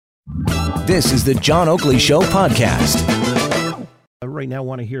This is the John Oakley Show podcast. Right now, I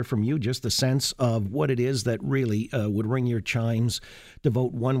want to hear from you just the sense of what it is that really would ring your chimes to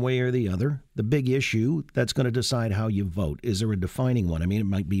vote one way or the other. The big issue that's going to decide how you vote. Is there a defining one? I mean, it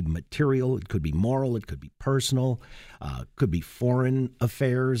might be material, it could be moral, it could be personal, could be foreign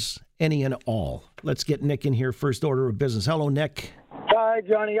affairs, any and all. Let's get Nick in here, first order of business. Hello, Nick. Hi,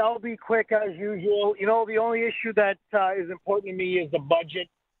 Johnny. I'll be quick as usual. You know, the only issue that is important to me is the budget.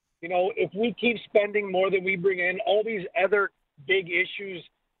 You know, if we keep spending more than we bring in, all these other big issues,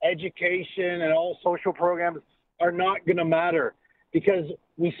 education and all social programs are not going to matter because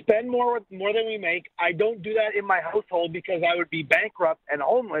we spend more than we make. I don't do that in my household because I would be bankrupt and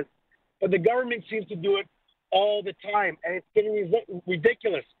homeless, but the government seems to do it all the time, and it's getting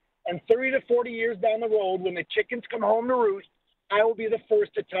ridiculous. And 30 to 40 years down the road, when the chickens come home to roost, I will be the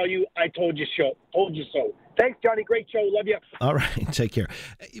first to tell you, I told you so. Told you so. Thanks, Johnny. Great show. Love you. All right. Take care.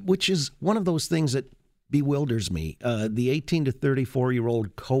 Which is one of those things that bewilders me. The 18 to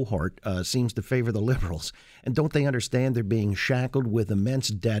 34-year-old cohort seems to favor the Liberals. And don't they understand they're being shackled with immense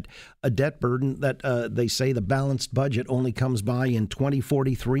debt, a debt burden that they say the balanced budget only comes by in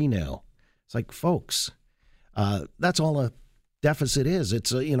 2043 now. It's like, folks, that's all a deficit is.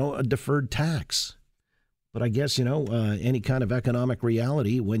 It's a deferred tax. But I guess, any kind of economic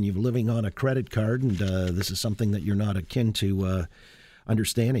reality when you're living on a credit card, and this is something that you're not akin to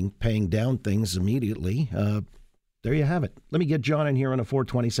understanding, paying down things immediately. There you have it. Let me get John in here on a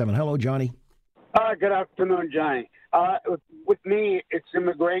 427. Hello, Johnny. Good afternoon, Johnny. With me, it's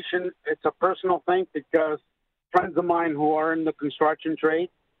immigration. It's a personal thing because friends of mine who are in the construction trade,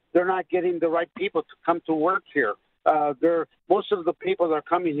 they're not getting the right people to come to work here. Most of the people that are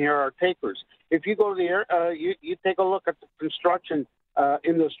coming here are takers. If you go there, you take a look at the construction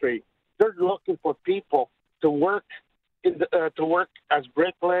industry. They're looking for people to work to work as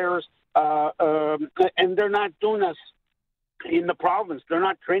bricklayers, and they're not doing this in the province. They're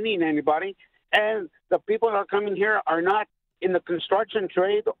not training anybody, and the people that are coming here are not in the construction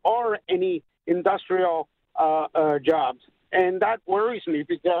trade or any industrial jobs, and that worries me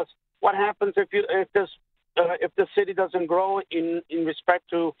because what happens if the city doesn't grow in respect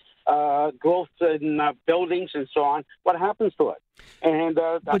to growth in buildings and so on, what happens to it? And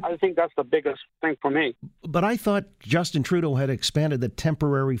I think that's the biggest thing for me. But I thought Justin Trudeau had expanded the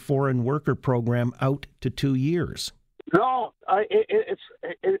temporary foreign worker program out to 2 years. No,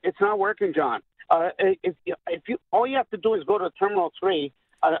 it's not working, John. If you all you have to do is go to Terminal 3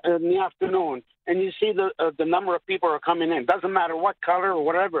 in the afternoon, and you see the number of people are coming in. Doesn't matter what color or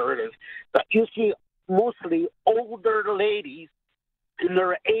whatever it is. But you see mostly older ladies in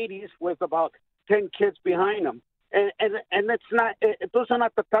their 80s with about 10 kids behind them. And it's not. Those are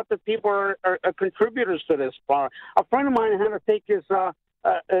not the type of people are contributors to this. A friend of mine had to take his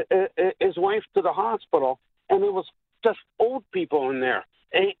wife to the hospital, and it was just old people in there,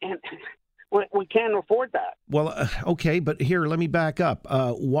 and we can't afford that. Well, okay, but here, let me back up.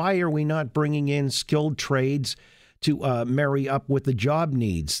 Why are we not bringing in skilled trades to marry up with the job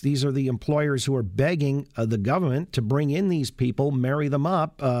needs? These are the employers who are begging the government to bring in these people, marry them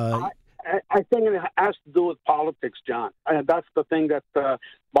up. I think it has to do with politics, John. That's the thing that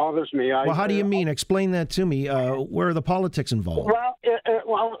bothers me. Well, how do you mean? Explain that to me. Where are the politics involved?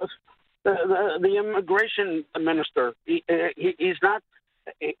 Well, the immigration minister, he's not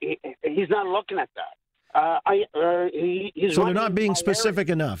looking at that. So they're not being specific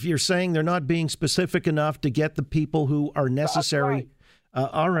enough. You're saying they're not being specific enough to get the people who are necessary. Right.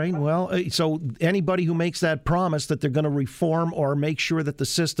 All right. Well, so anybody who makes that promise that they're going to reform or make sure that the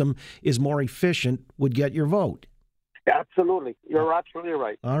system is more efficient would get your vote. Absolutely. You're absolutely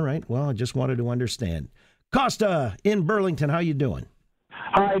right. All right. Well, I just wanted to understand. Costa in Burlington, how you doing?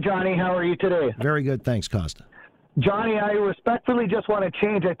 Hi, Johnny. How are you today? Very good. Thanks, Costa. Johnny, I respectfully just want to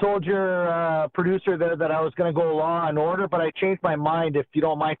change. I told your producer there that I was going to go law and order, but I changed my mind, if you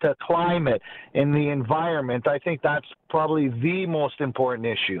don't mind, to climate and the environment. I think that's probably the most important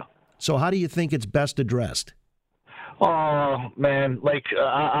issue. So how do you think it's best addressed? Oh, man,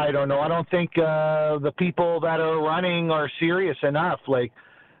 I don't know. I don't think the people that are running are serious enough.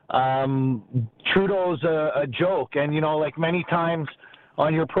 Trudeau's a joke, and, many times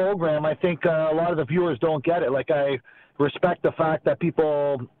on your program, I think a lot of the viewers don't get it. I respect the fact that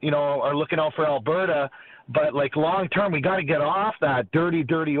people, are looking out for Alberta, but long term, we got to get off that dirty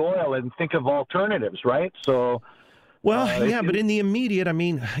oil and think of alternatives, right? So, well, yeah, but in the immediate,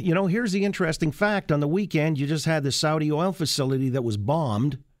 here's the interesting fact. On the weekend, you just had the Saudi oil facility that was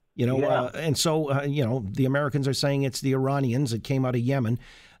bombed. And so the Americans are saying it's the Iranians that came out of Yemen.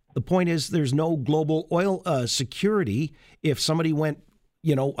 The point is, there's no global oil security. If somebody went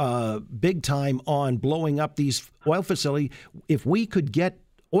big time on blowing up these oil facilities. If we could get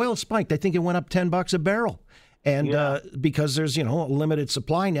oil spiked, I think it went up $10 a barrel. And because there's, a limited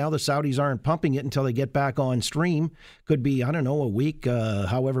supply now, the Saudis aren't pumping it until they get back on stream. Could be, I don't know, a week,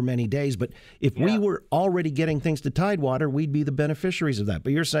 however many days. But if we were already getting things to Tidewater, we'd be the beneficiaries of that.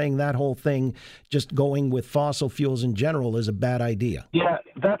 But you're saying that whole thing, just going with fossil fuels in general, is a bad idea. Yeah,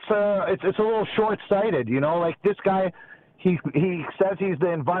 that's it's a little short-sighted, like this guy. He says he's the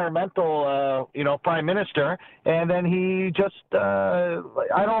environmental, prime minister, and then he just,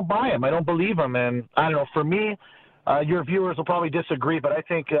 I don't buy him. I don't believe him. And I don't know, for me, your viewers will probably disagree, but I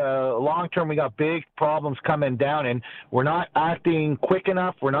think long-term we got big problems coming down, and we're not acting quick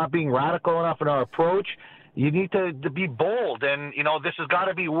enough. We're not being radical enough in our approach. You need to be bold, and, this has got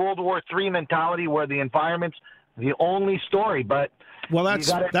to be World War III mentality where the environment's the only story, but... Well,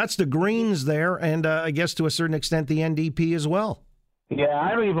 that's the Greens there, and I guess to a certain extent the NDP as well. Yeah,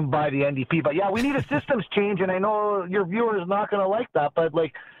 I don't even buy the NDP, but we need a systems change, and I know your viewers are not going to like that, but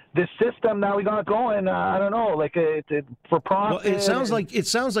this system now we got going. I don't know, for profit. Well, it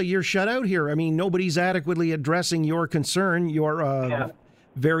sounds like you're shut out here. I mean, nobody's adequately addressing your concern. You're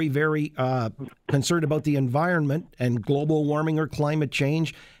very, very concerned about the environment and global warming or climate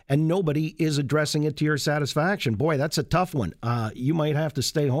change, and nobody is addressing it to your satisfaction. Boy, that's a tough one. You might have to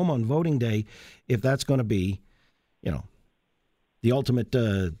stay home on voting day if that's going to be, the ultimate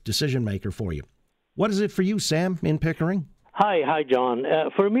decision maker for you. What is it for you, Sam, in Pickering? Hi, John.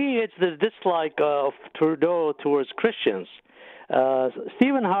 For me, it's the dislike of Trudeau towards Christians.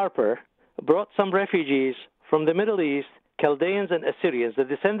 Stephen Harper brought some refugees from the Middle East, Chaldeans and Assyrians, the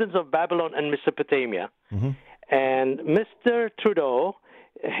descendants of Babylon and Mesopotamia. Mm-hmm. And Mr. Trudeau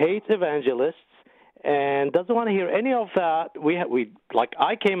hates evangelists and doesn't want to hear any of that.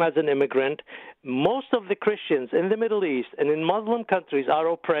 I came as an immigrant. Most of the Christians in the Middle East and in Muslim countries are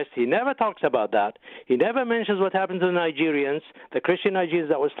oppressed. He never talks about that. He never mentions what happened to the Nigerians, the Christian Nigerians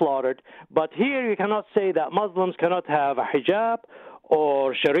that were slaughtered. But here you cannot say that Muslims cannot have a hijab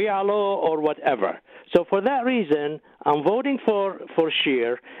or Sharia law or whatever. So for that reason, I'm voting for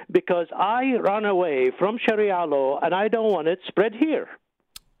Scheer because I run away from Sharia law and I don't want it spread here.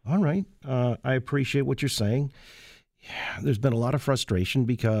 All right. I appreciate what you're saying. There's been a lot of frustration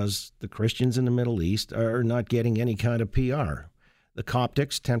because the Christians in the Middle East are not getting any kind of PR. The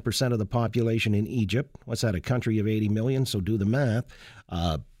Coptics, 10% of the population in Egypt. What's that, a country of 80 million? So do the math.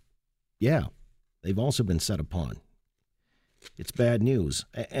 They've also been set upon. It's bad news.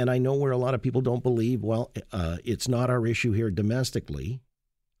 And I know where a lot of people don't believe, it's not our issue here domestically.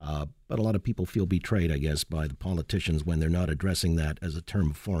 But a lot of people feel betrayed, I guess, by the politicians when they're not addressing that as a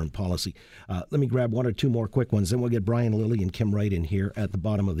term of foreign policy. Let me grab one or two more quick ones, then we'll get Brian Lilly and Kim Wright in here at the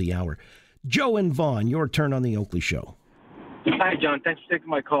bottom of the hour. Joe and Vaughn, your turn on the Oakley Show. Hi, John. Thanks for taking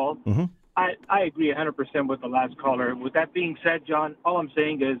my call. Mm-hmm. I agree 100% with the last caller. With that being said, John, all I'm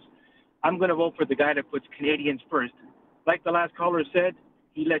saying is I'm going to vote for the guy that puts Canadians first. Like the last caller said,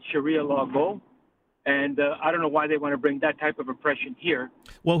 he let Sharia law go. And I don't know why they want to bring that type of oppression here.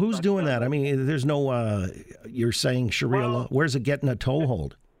 Well, who's doing that? I mean, there's no, you're saying Sharia law. Where's it getting a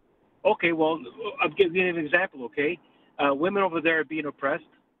toehold? Okay, well, I'll give you an example, okay? Women over there are being oppressed,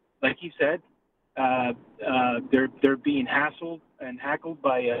 like he said. They're being hassled and hackled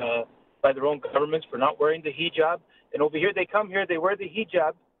by their own governments for not wearing the hijab. And over here, they come here, they wear the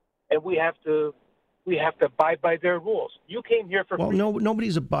hijab, and we have to abide by their rules. You came here for freedom. Well,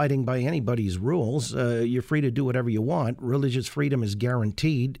 nobody's abiding by anybody's rules. You're free to do whatever you want. Religious freedom is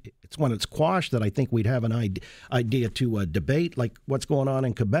guaranteed. It's when it's quashed that I think we'd have an idea to debate, like what's going on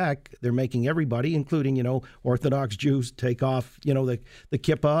in Quebec. They're making everybody, including, Orthodox Jews, take off, the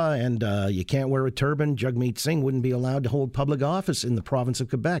kippah, and you can't wear a turban. Jagmeet Singh wouldn't be allowed to hold public office in the province of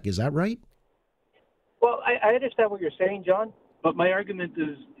Quebec. Is that right? Well, I understand what you're saying, John. But my argument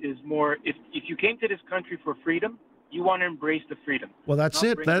is more, if you came to this country for freedom, you want to embrace the freedom. Well, that's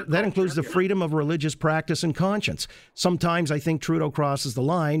it. That includes the freedom of religious practice and conscience. Sometimes I think Trudeau crosses the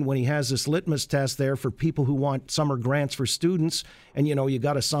line when he has this litmus test there for people who want summer grants for students. And, you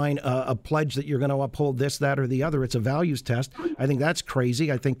got to sign a pledge that you're going to uphold this, that, or the other. It's a values test. I think that's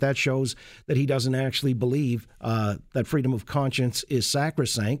crazy. I think that shows that he doesn't actually believe that freedom of conscience is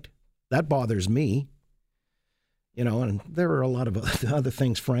sacrosanct. That bothers me. And there are a lot of other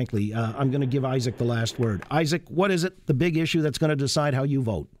things, frankly. I'm going to give Isaac the last word. Isaac, what is it, the big issue that's going to decide how you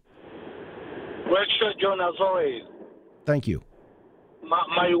vote? Well, sure, John, as always. Thank you.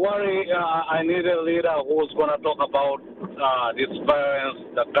 My worry, I need a leader who's going to talk about this violence,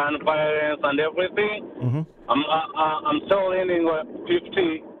 the gun violence and everything. Mm-hmm. I'm still leaning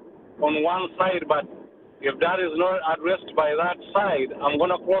 50 on one side, but If that is not addressed by that side, I'm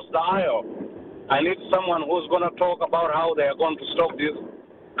going to cross the aisle. I need someone who's going to talk about how they are going to stop these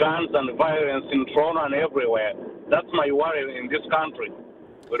guns and violence in Toronto and everywhere. That's my worry in this country.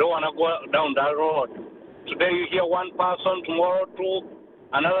 We don't want to go down that road. Today you hear one person, tomorrow two,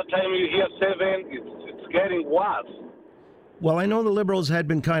 another time you hear seven. It's getting worse. Well, I know the Liberals had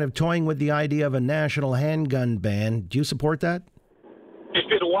been kind of toying with the idea of a national handgun ban. Do you support that? If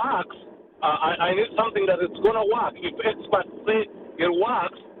it works, I need something that it's going to work. If experts say it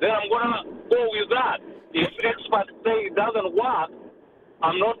works, then I'm going to go with that. If experts say it doesn't work,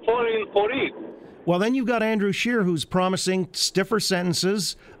 I'm not falling for it. Well, then you've got Andrew Scheer, who's promising stiffer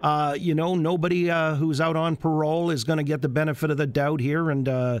sentences. Nobody who's out on parole is going to get the benefit of the doubt here.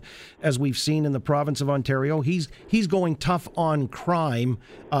 And as we've seen in the province of Ontario, he's going tough on crime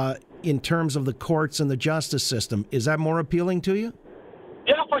in terms of the courts and the justice system. Is that more appealing to you?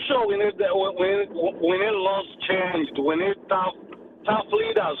 Yeah, for sure. We need laws changed. We need tough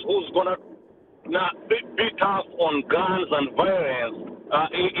leaders who's going to not be tough on guns and violence.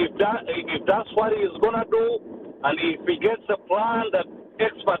 If that's what he's going to do, and if he gets a plan that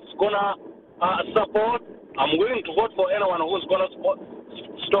experts going to support, I'm willing to vote for anyone who's going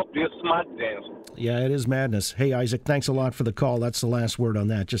to stop this madness. Yeah, it is madness. Hey, Isaac, thanks a lot for the call. That's the last word on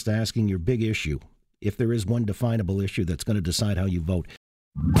that. Just asking your big issue, if there is one definable issue that's going to decide how you vote.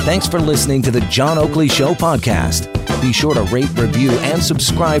 Thanks for listening to the John Oakley Show podcast. Be sure to rate, review, and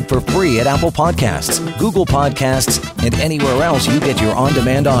subscribe for free at Apple Podcasts, Google Podcasts, and anywhere else you get your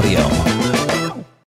on-demand audio.